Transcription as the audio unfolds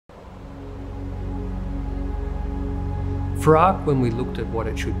For Ark, when we looked at what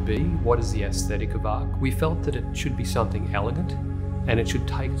it should be, what is the aesthetic of Ark, we felt that it should be something elegant and it should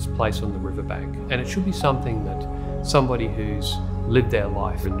take its place on the riverbank. And it should be something that somebody who's lived their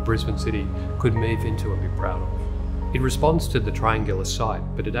life in the Brisbane city could move into and be proud of. It responds to the triangular site,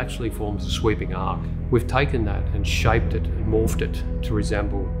 but it actually forms a sweeping arc. We've taken that and shaped it and morphed it to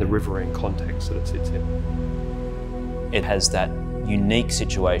resemble the riverine context that it sits in. It has that unique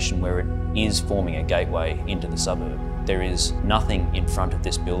situation where it is forming a gateway into the suburb. There is nothing in front of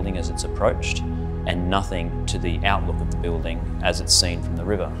this building as it's approached, and nothing to the outlook of the building as it's seen from the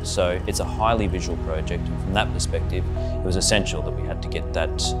river. So it's a highly visual project, and from that perspective, it was essential that we had to get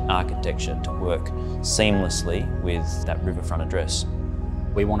that architecture to work seamlessly with that riverfront address.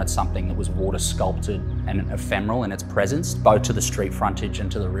 We wanted something that was water sculpted and ephemeral in its presence, both to the street frontage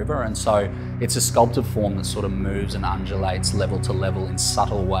and to the river. And so it's a sculpted form that sort of moves and undulates level to level in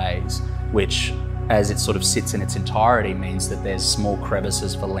subtle ways, which as it sort of sits in its entirety means that there's small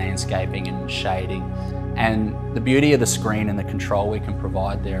crevices for landscaping and shading. And the beauty of the screen and the control we can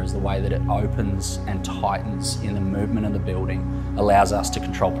provide there is the way that it opens and tightens in the movement of the building allows us to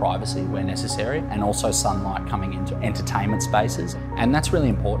control privacy where necessary, and also sunlight coming into entertainment spaces. And that's really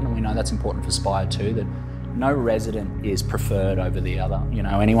important, and we know that's important for Spire too, that no resident is preferred over the other. You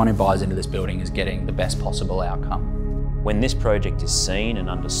know, anyone who buys into this building is getting the best possible outcome. When this project is seen and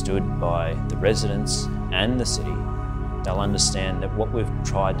understood by the residents and the city, they'll understand that what we've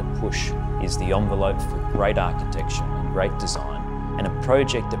tried to push is the envelope for great architecture and great design, and a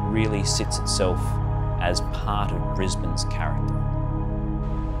project that really sits itself as part of Brisbane's character.